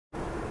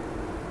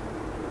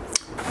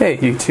Hey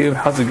YouTube,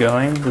 how's it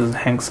going? This is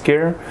Hank's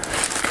Gear.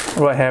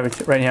 What I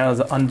have right now is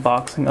an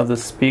unboxing of the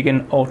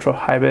Spigen Ultra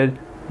Hybrid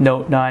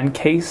Note 9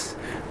 case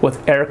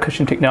with air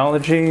cushion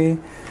technology.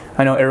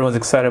 I know everyone's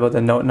excited about the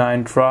Note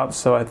 9 drop,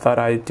 so I thought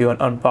I'd do an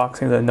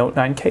unboxing of the Note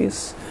 9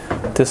 case.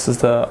 This is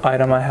the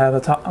item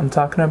I'm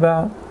talking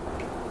about,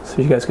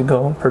 so you guys can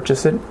go and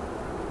purchase it.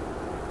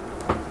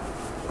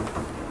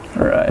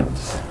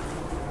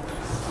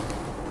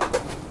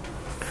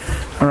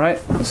 Alright,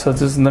 so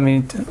let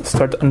me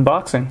start the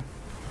unboxing.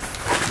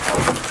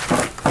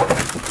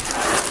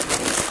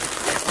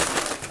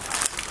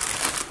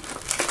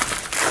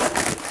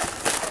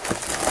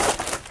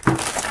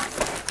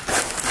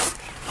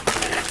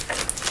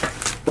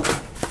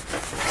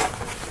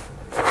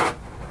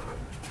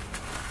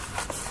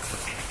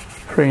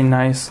 Pretty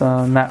nice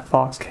matte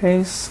box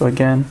case. So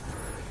again,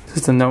 this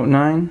is the Note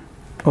 9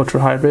 Ultra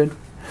Hybrid.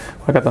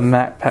 I got the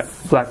matte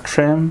black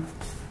trim.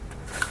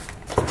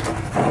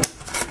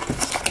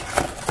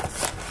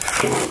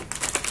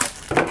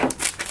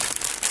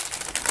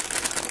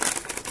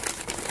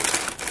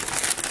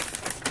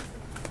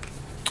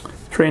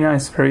 Pretty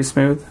nice, very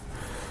smooth.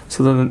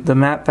 So the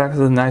matte back is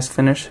a nice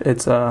finish.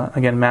 It's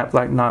again matte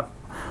black, not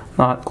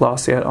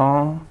glossy at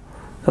all.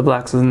 The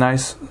black is a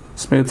nice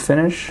smooth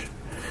finish,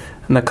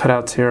 and the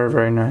cutouts here are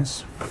very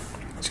nice,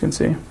 as you can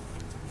see.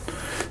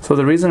 So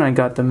the reason I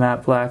got the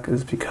matte black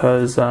is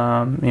because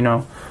you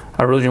know,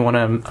 I really want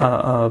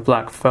a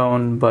black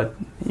phone, but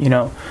you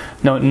know,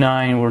 Note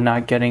 9 we're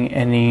not getting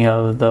any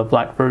of the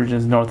black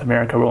versions in North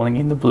America. We're only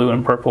getting the blue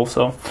and purple.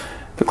 So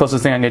the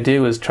closest thing I'm going to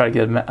do is try to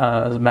get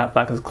matte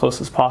black as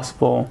close as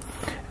possible.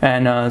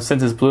 And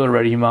since it's blue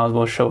already, you might as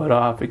well show it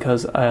off,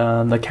 because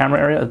the camera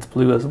area, it's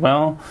blue as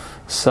well.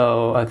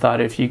 So I thought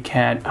if you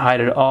can't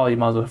hide it all, you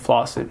might as well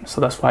floss it.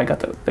 So that's why I got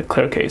the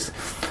clear case.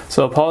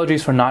 So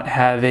apologies for not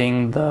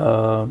having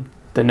the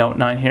Note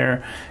 9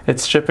 here.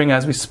 It's shipping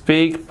as we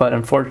speak, but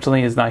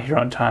unfortunately it's not here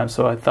on time.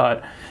 So I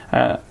thought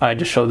I'd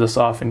just show this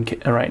off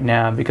right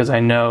now, because I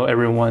know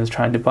everyone's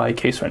trying to buy a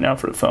case right now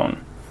for the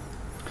phone.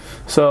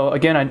 So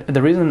again,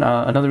 another reason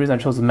I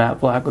chose the matte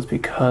black was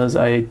because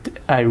I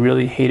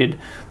really hated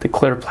the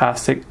clear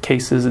plastic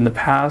cases in the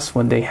past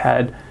when they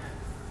had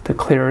the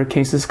clearer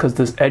cases, because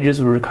the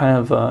edges were kind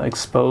of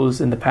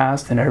exposed in the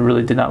past, and I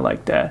really did not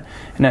like that.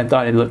 And I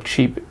thought it looked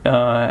cheap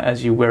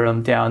as you wear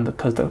them down,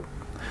 because the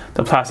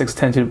plastics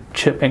tend to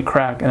chip and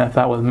crack, and I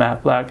thought with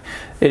matte black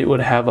it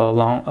would have a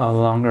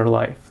longer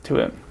life to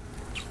it.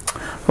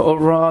 But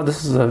overall,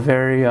 this is a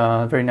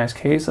very nice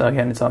case.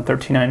 Again, it's on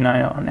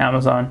 $13.99 on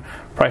Amazon.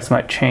 Price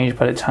might change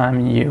by the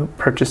time you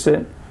purchase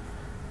it.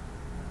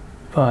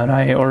 But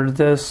I ordered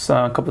this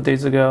a couple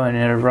days ago, and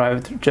it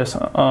arrived just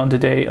on the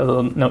day of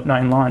the Note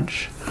 9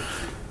 launch.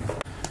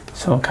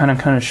 So I'll kind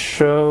of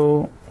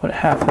show what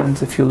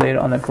happens if you lay it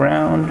on the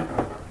ground.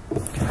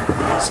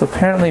 So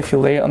apparently, if you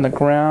lay it on the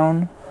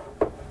ground,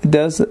 it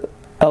does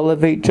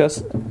elevate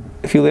just.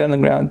 If you lay it on the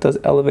ground, it does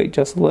elevate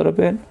just a little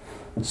bit.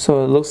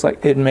 So it looks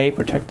like it may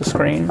protect the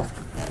screen.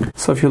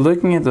 So if you're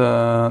looking at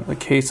the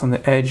case on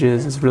the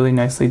edges, it's really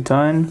nicely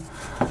done.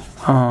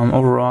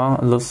 Overall,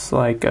 it looks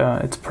like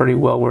it's pretty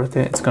well worth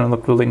it. It's going to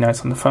look really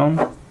nice on the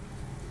phone.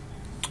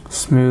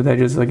 Smooth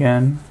edges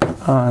again.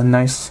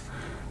 Nice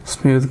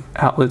smooth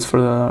outlets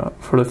for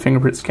the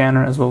fingerprint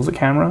scanner as well as the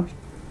camera.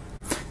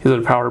 These are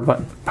the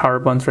power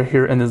buttons right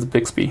here, and there's the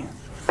Bixby.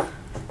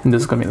 And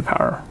this is going to be the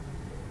power,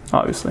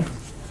 obviously.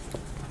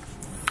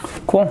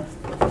 Cool.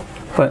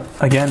 But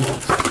again,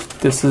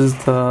 this is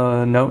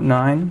the Note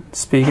 9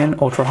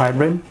 Spigen Ultra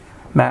Hybrid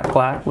matte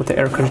black with the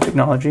air cushion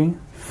technology.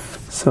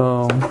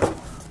 So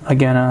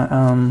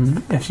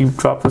again, if you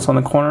drop this on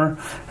the corner,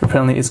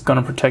 apparently it's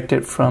going to protect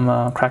it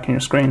from cracking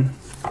your screen.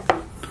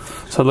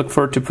 So I look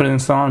forward to putting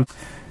this on.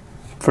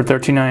 For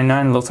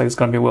 $13.99, it looks like it's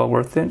going to be well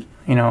worth it.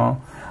 You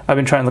know, I've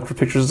been trying to look for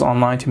pictures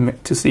online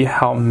to see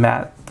how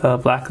matte the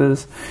black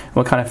is,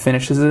 what kind of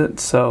finishes it.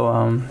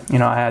 So you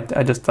know,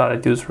 I just thought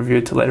I'd do this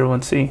review to let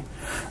everyone see.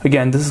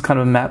 Again, this is kind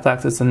of a matte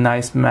black. It's a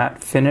nice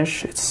matte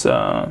finish. It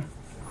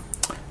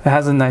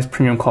has a nice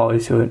premium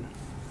quality to it.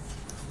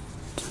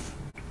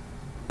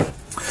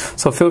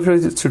 So feel free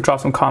to drop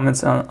some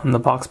comments on the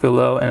box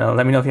below, and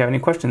let me know if you have any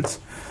questions.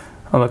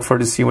 I look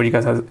forward to see what you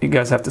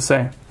guys have to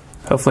say.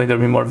 Hopefully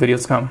there'll be more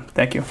videos to come.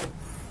 Thank you.